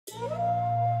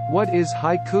What is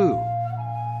haiku?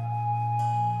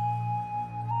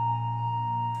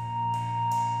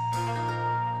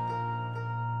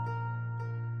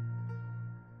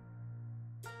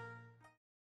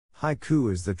 Haiku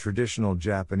is the traditional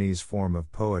Japanese form of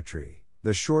poetry,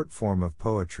 the short form of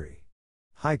poetry.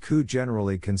 Haiku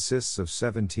generally consists of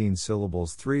 17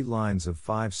 syllables, 3 lines of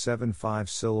 575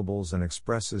 syllables, and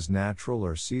expresses natural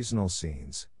or seasonal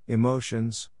scenes,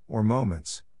 emotions, or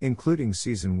moments, including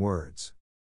season words.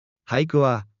 俳句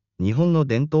は日本の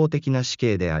伝統的な詩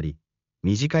形であり、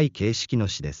短い形式の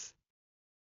詩です。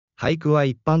俳句は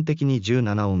一般的に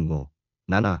17音語、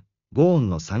5音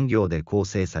の3行で構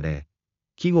成され、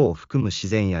季語を含む自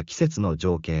然や季節の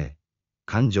情景、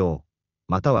感情、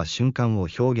または瞬間を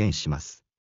表現します。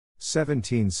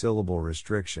17 syllable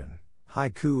restriction.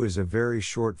 Haiku is a very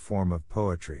short form of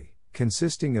poetry,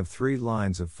 consisting of 3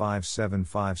 lines of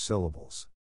 575 syllables.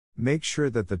 Make sure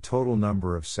that the total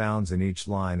number of sounds in each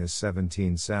line is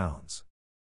 17 sounds.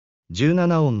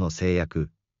 17音の制約。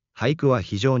俳句は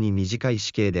非常に短い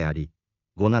詩形であり、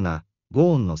5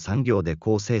音の3行で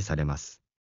構成されます。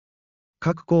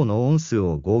各項の音数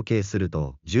を合計する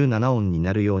と17音に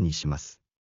なるようにします。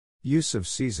Use of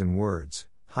season words.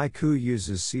 Haiku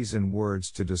uses season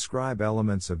words to describe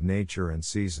elements of nature and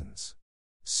seasons.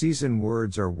 Season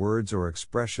words are words or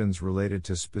expressions related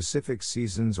to specific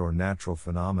seasons or natural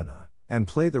phenomena, and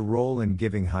play the role in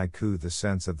giving haiku the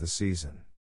sense of the season.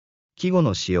 季語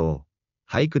の使用。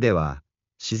俳句では、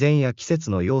自然や季節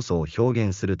の要素を表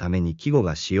現するために季語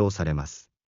が使用されま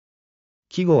す。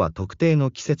季語は特定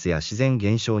の季節や自然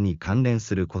現象に関連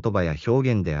する言葉や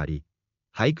表現であり、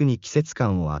俳句に季節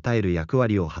感を与える役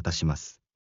割を果たします。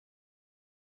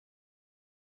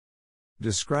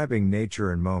Describing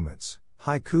nature and moments,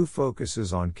 haiku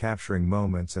focuses on capturing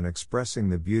moments and expressing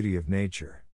the beauty of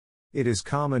nature. It is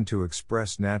common to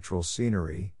express natural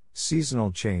scenery,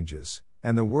 seasonal changes,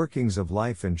 and the workings of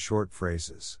life in short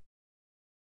phrases.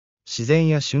 自然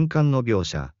や瞬間の描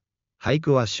写。俳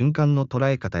句は瞬間の捉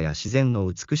え方や自然の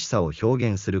美しさを表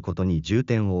現することに重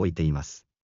点を置いています。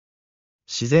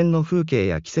自然の風景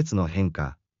や季節の変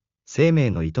化、生命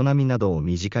の営みなどを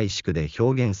短い詩句で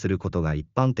表現することが一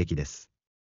般的です。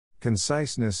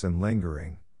Conciseness and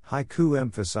lingering. Haiku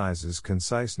emphasizes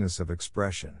conciseness of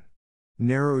expression.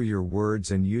 Narrow your words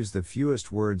and use the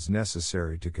fewest words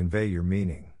necessary to convey your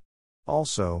meaning.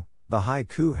 Also, the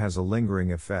haiku has a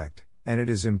lingering effect, and it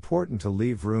is important to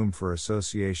leave room for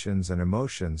associations and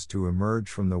emotions to emerge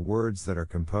from the words that are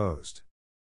composed.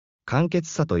 簡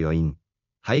潔さと余韻。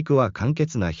俳句は簡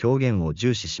潔な表現を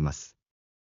重視します。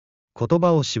言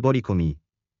葉を絞り込み、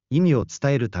意味を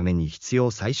伝えるために必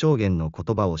要最小限の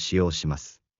言葉を使用しま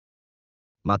す。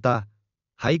また、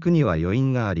俳句には余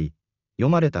韻があり、読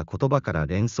まれた言葉から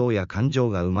連想や感情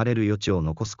が生まれる余地を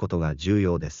残すことが重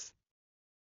要です。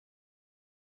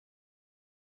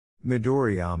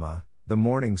Midoriyama, the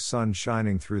morning sun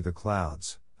shining through the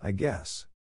clouds, I guess.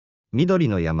 緑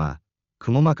の山、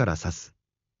雲間から差す、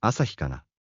朝日かな。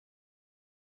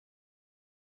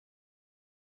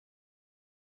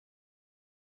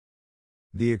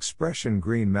The expression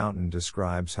green mountain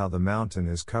describes how the mountain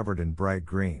is covered in bright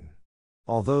green.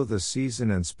 Although the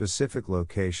season and specific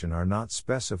location are not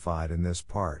specified in this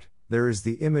part, there is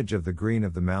the image of the green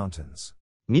of the mountains.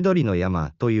 緑の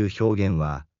山という表現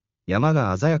は、山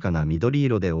が鮮やかな緑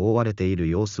色で覆われている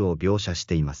様子を描写し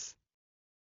ています。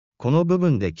この部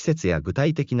分で季節や具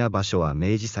体的な場所は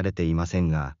明示されていません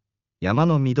が、山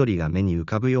の緑が目に浮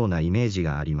かぶようなイメージ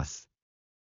があります。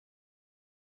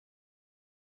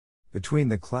Between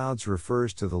the clouds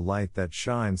refers to the light that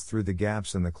shines through the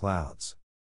gaps in the clouds.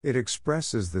 It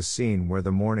expresses the scene where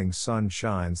the morning sun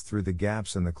shines through the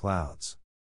gaps in the clouds.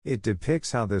 It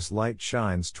depicts how this light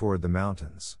shines toward the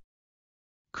mountains.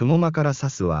 雲間から差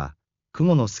すは、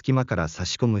雲の隙間から差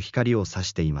し込む光を指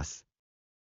しています。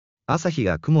朝日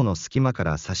が雲の隙間か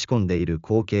ら差し込んでいる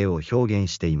光景を表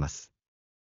現しています。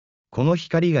この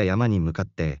光が山に向かっ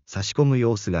て差し込む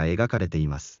様子が描かれてい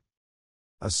ます。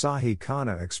Asahi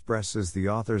Kana expresses the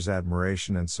author's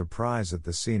admiration and surprise at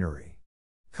the scenery.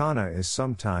 Kana is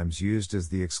sometimes used as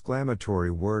the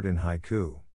exclamatory word in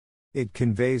haiku. It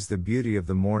conveys the beauty of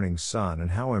the morning sun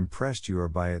and how impressed you are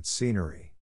by its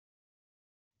scenery.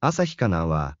 朝日かな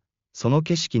は、その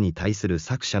景色に対する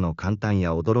作者の感嘆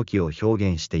や驚きを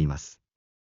表現しています。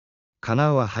か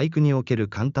なは俳句における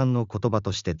感嘆の言葉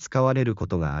として使われるこ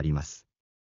とがあります。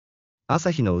朝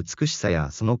日の美しさや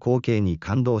その光景に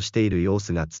感動している様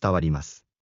子が伝わります。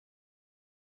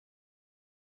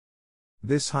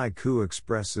This haiku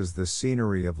expresses the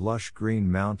scenery of lush green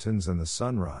mountains and the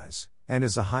sunrise, and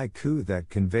is a haiku that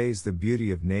conveys the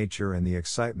beauty of nature and the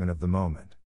excitement of the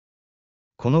moment.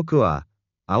 この句は、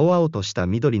青々とした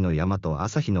緑の山と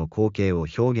朝日の光景を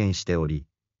表現しており、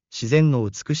自然の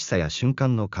美しさや瞬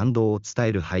間の感動を伝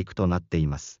える俳句となってい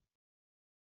ます。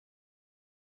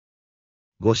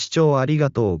ご視聴あり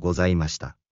がとうございまし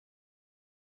た。